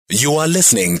You are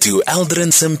listening to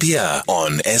Aldrin Sampear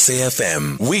on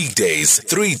SAFM, weekdays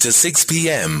 3 to 6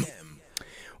 p.m.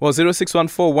 Well,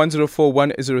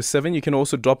 0614-104-107. You can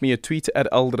also drop me a tweet at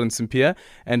Aldrin Sampear.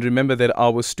 And remember that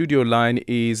our studio line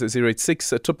is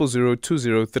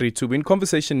 086-000-2032. We're in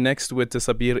conversation next with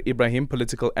Sabir Ibrahim,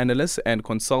 political analyst and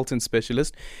consultant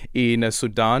specialist in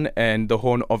Sudan and the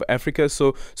Horn of Africa.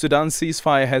 So Sudan's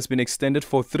ceasefire has been extended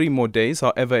for 3 more days.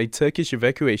 However, a Turkish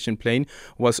evacuation plane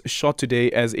was shot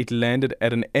today as it landed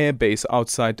at an airbase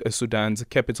outside Sudan's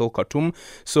capital, Khartoum.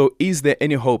 So is there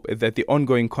any hope that the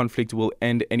ongoing conflict will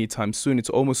end anytime soon? It's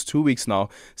almost 2 weeks now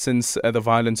since the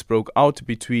violence broke out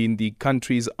between the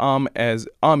country's army as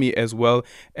well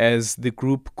as the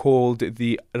group called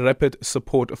the Rapid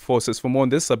Support Forces. For more on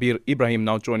this, Sabir Ibrahim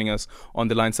now joining us on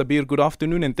the line. Sabir, good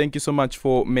afternoon and thank you so much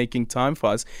for making time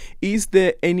for us. Is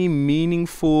there any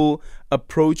meaningful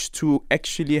approach to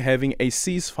actually having a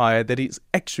ceasefire that is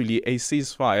actually a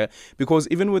ceasefire? Because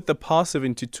even with the past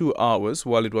 72 hours,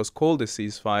 while it was called a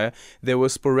ceasefire, there were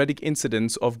sporadic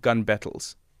incidents of gun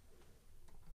battles.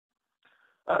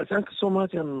 Thank you so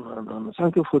much, and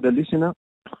thank you for the listener.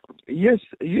 Yes.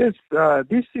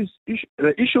 This is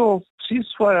the issue of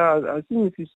ceasefire. I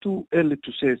think it is too early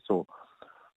to say so.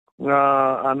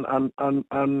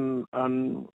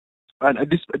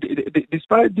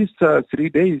 Despite these 3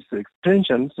 days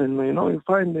extensions, and you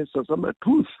find there's some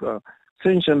truth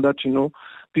tension that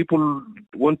people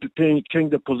want to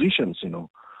change the positions.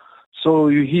 So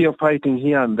you hear fighting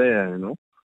here and there.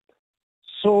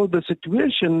 So the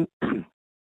situation.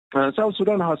 South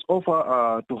Sudan has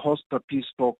offered to host peace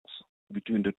talks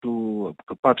between the two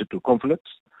parties to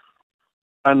conflicts,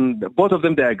 and both of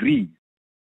them they agree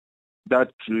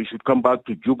that we should come back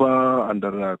to Juba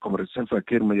under Comrade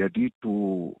Mayadi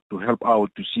to help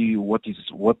out to see what's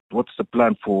the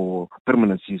plan for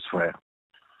permanent ceasefire.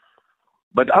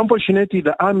 But unfortunately,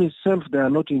 the army itself they are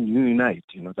not unite.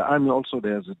 The army also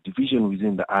there's a division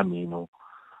within the army.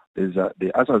 There's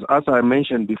as I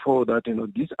mentioned before that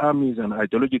this army is an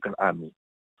ideological army.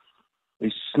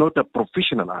 It's not a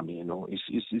professional army.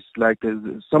 It's like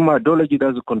some ideology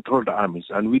does control the armies,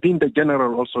 and within the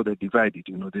general also they divided.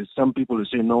 There's some people who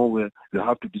say no, we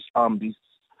have to disarm these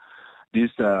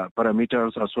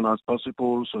paramilitaries as soon as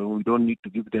possible, so we don't need to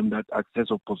give them that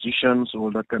access of positions,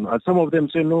 all that kind of. And some of them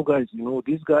say no, guys.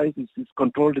 These guys is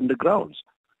controlled in the grounds,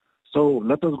 so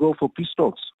let us go for peace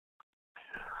talks.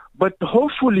 But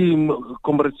hopefully,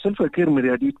 Comrade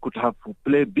Mayadi could have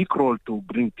played a big role to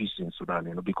bring peace in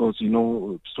Sudan, because,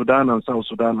 Sudan and South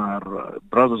Sudan are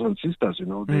brothers and sisters,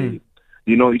 They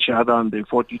know each other and they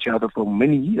fought each other for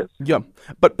many years. Yeah,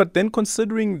 but then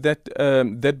considering that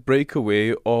that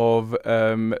breakaway of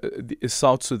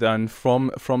South Sudan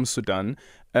from Sudan,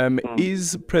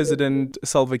 is President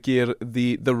Salva Kiir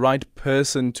the right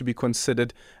person to be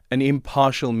considered an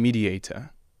impartial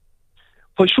mediator?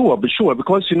 For sure,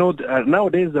 because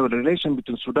nowadays the relation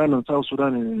between Sudan and South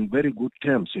Sudan is in very good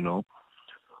terms, and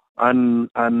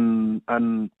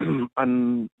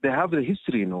they have the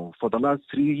history, for the last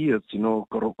 3 years,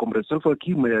 Comrade Salva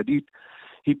Kiir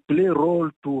he played a role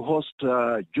to host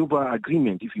Juba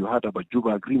agreement. If you heard about Juba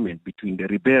agreement between the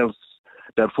rebels,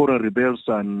 the foreign rebels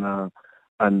and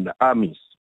armies,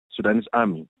 Sudanese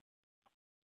army.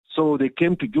 So they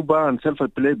came to Juba and Salva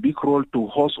played a big role to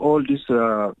host all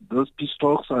those peace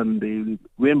talks, and they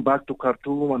went back to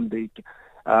Khartoum and they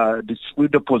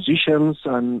dispute the positions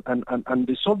and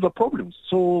they solved the problems.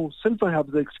 So Salva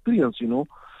have the experience, to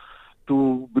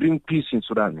bring peace in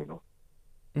Sudan,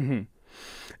 Mm-hmm.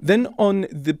 Then on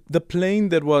the plane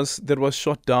that was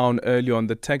shot down earlier on,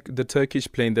 the Turkish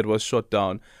plane that was shot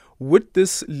down, would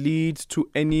this lead to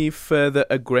any further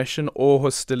aggression or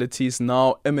hostilities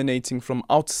now emanating from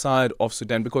outside of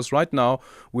Sudan? Because right now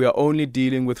we are only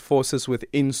dealing with forces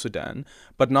within Sudan.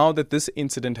 But now that this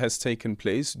incident has taken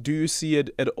place, do you see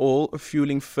it at all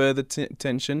fueling further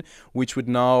tension, which would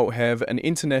now have an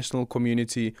international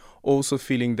community also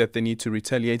feeling that they need to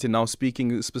retaliate? And now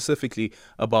speaking specifically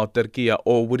about Turkey,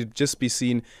 or would it just be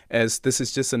seen as this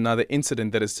is just another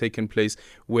incident that has taken place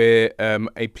where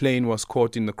a plane was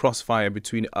caught in the crossfire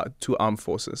between two armed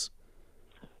forces?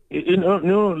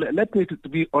 Let me to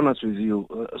be honest with you,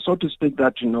 so to speak,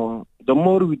 that the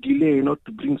more we delay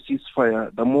to bring ceasefire,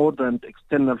 the more than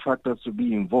external factors to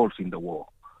be involved in the war.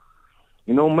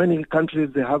 Many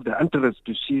countries they have the interest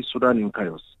to see Sudan in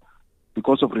chaos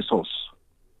because of resource.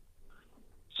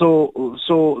 So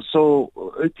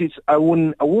it is. I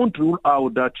won't rule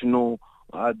out that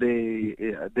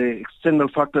the external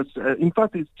factors. In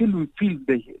fact, it still we feel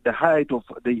the height of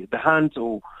the hands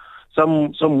or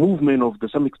some movement of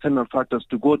some external factors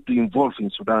to go to involve in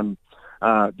Sudan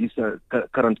this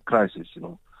current crisis.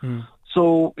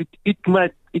 So it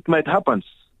might happen.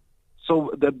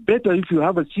 So the better if you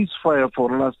have a ceasefire for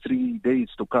the last 3 days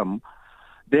to come,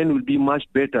 then it will be much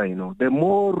better,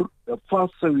 The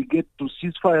faster we get to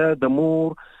ceasefire, the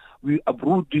more we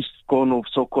uproot this kind of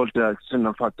so-called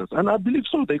external factors. And I believe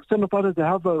so. The external factors, they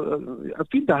have a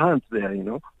feed the hands there,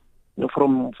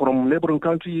 from neighboring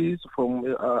countries,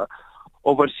 from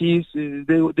overseas.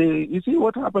 You see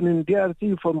what happened in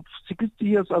DRC from 60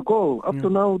 years ago. Up to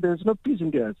now, there's no peace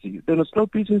in DRC. There is no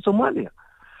peace in Somalia.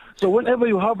 So whenever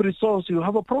you have resource, you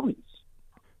have a problem.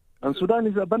 And Sudan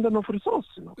is abundant of resource.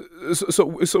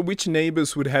 So which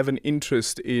neighbors would have an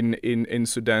interest in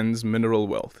Sudan's mineral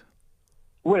wealth?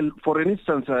 Well, for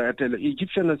instance, I tell you,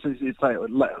 Egyptians is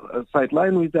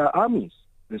sidelined with their armies.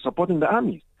 They're supporting the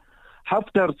armies.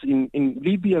 Haftar's in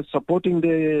Libya supporting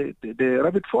the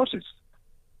rabid forces.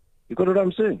 You got what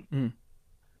I'm saying?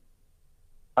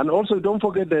 And also, don't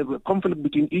forget the conflict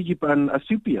between Egypt and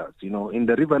Ethiopia, in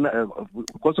the river,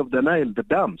 because of the Nile, the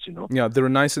dams, Yeah, the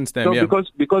Renaissance Dam, so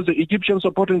because the Egyptians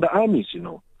supporting the armies,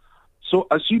 So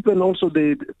Ethiopian also,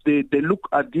 they look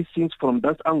at these things from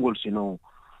that angles,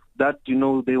 that,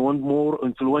 they want more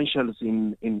influentials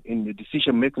in the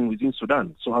decision-making within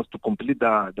Sudan so as to complete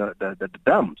the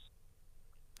dams.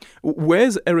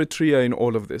 Where's Eritrea in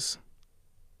all of this?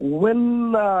 Well,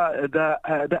 the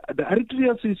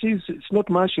Eritrea is not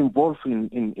much involved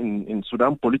in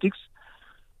Sudan politics,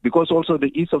 because also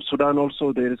the east of Sudan,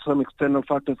 also there is some external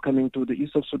factors coming to the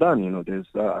east of Sudan. There's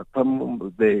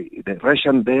the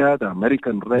Russian there, the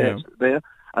American there,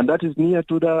 and that is near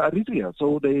to the Eritrea.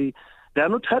 So they are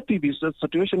not happy with the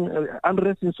situation,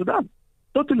 unrest in Sudan.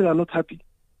 Totally are not happy.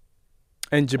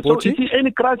 And Djibouti? So if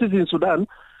any crisis in Sudan,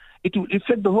 it will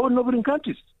affect the whole neighboring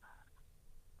countries.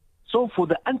 So for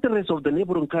the interest of the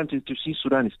neighboring countries to see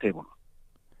Sudan is stable.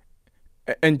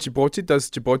 And Djibouti, does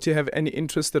Djibouti have any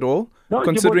interest at all? No,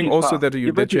 considering Djibouti, also that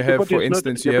you have, for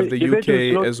instance, you have the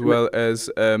UK as well as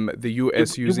the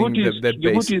US using that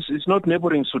base. Djibouti is not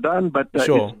neighboring Sudan, but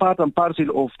Sure. It's part and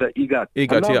parcel of the IGAD.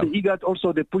 And now yeah. the IGAD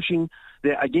also, they're pushing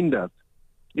their agendas.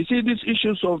 You see, these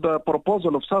issues of the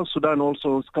proposal of South Sudan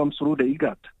also comes through the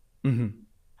IGAD. Mm-hmm.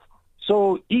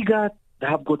 So IGAD, they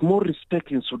have got more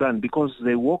respect in Sudan because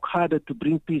they work harder to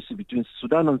bring peace between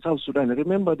Sudan and South Sudan.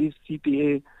 Remember this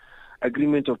CPA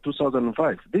agreement of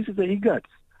 2005. This is the IGAD.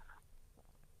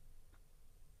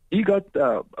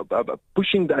 IGAD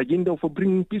pushing the agenda for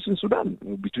bringing peace in Sudan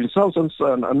between South and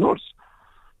North.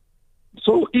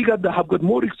 So IGAD have got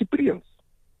more experience.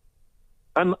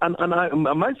 And I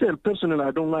myself personally,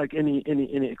 I don't like any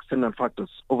external factors,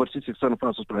 overseas external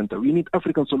factors to enter. We need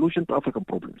African solution to African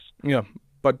problems. Yeah,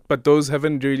 but those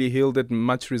haven't really yielded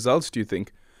much results, do you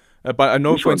think? But I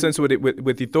know, for instance,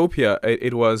 with Ethiopia,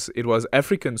 it was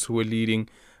Africans who were leading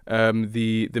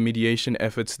the mediation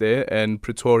efforts there, and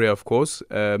Pretoria, of course,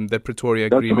 the Pretoria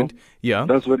Agreement. True. Yeah,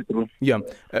 that's very true. Yeah.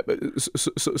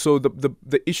 So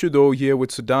the issue though here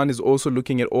with Sudan is also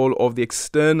looking at all of the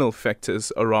external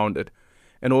factors around it.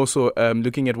 And also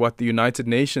looking at what the United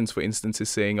Nations, for instance, is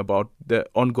saying about the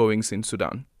ongoings in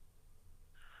Sudan.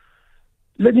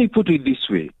 Let me put it this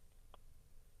way.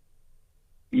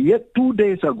 Yet 2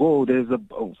 days ago, there's a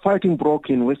fighting broke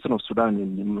in western of Sudan,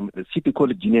 in a city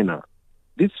called Jinena.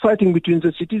 This fighting between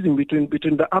the citizens,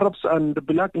 between the Arabs and the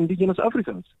black indigenous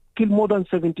Africans, killed more than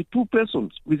 72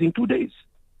 persons within 2 days.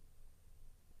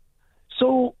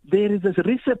 So there is a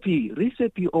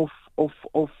recipe of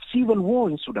civil war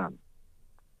in Sudan,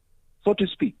 so to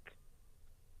speak.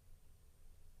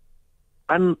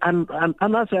 And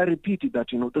as I repeated that,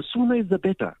 the sooner is the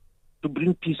better to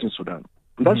bring peace in Sudan.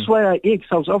 Mm-hmm. That's why I urge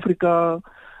South Africa,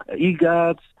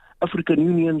 IGAD, African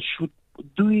Union should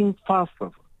doing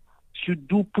faster, should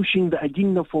do pushing the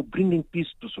agenda for bringing peace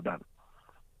to Sudan.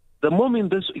 The moment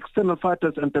those external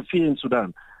factors interfere in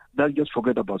Sudan, they'll just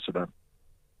forget about Sudan.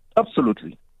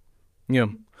 Absolutely. Yeah.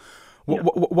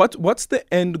 What's the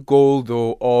end goal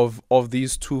though of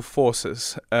these two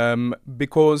forces?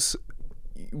 Because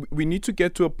we need to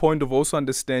get to a point of also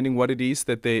understanding what it is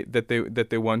that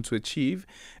they want to achieve,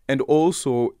 and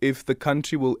also if the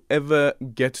country will ever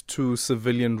get to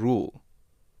civilian rule.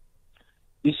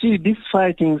 You see, these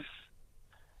fightings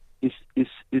is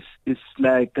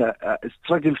like a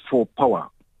struggle for power.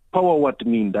 Power what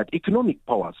mean that economic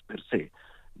powers per se,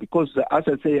 because as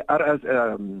I say,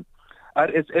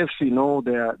 RSF,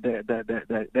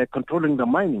 they're controlling the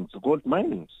minings, the gold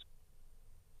minings.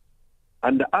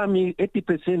 And the army,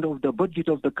 80% of the budget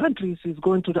of the countries is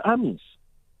going to the armies.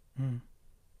 Mm.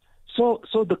 So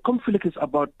the conflict is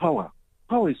about power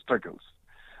struggles.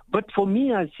 But for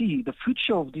me, I see the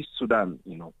future of this Sudan,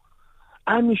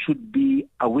 army should be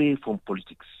away from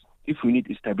politics if we need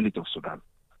the stability of Sudan.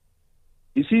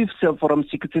 You see, so from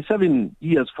 67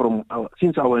 years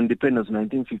since our independence,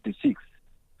 1956,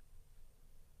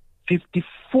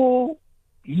 54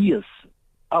 years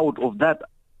out of that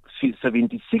 67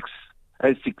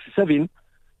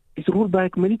 is ruled by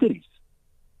militaries.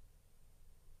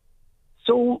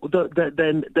 So the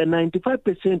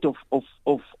 95%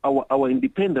 of our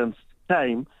independence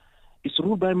time is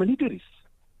ruled by militaries.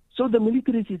 So the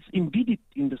militaries is embedded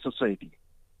in the society.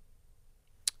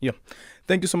 Yeah.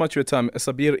 Thank you so much for your time.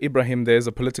 Sabir Ibrahim, there's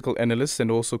a political analyst and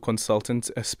also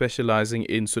consultant specializing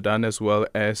in Sudan as well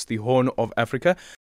as the Horn of Africa.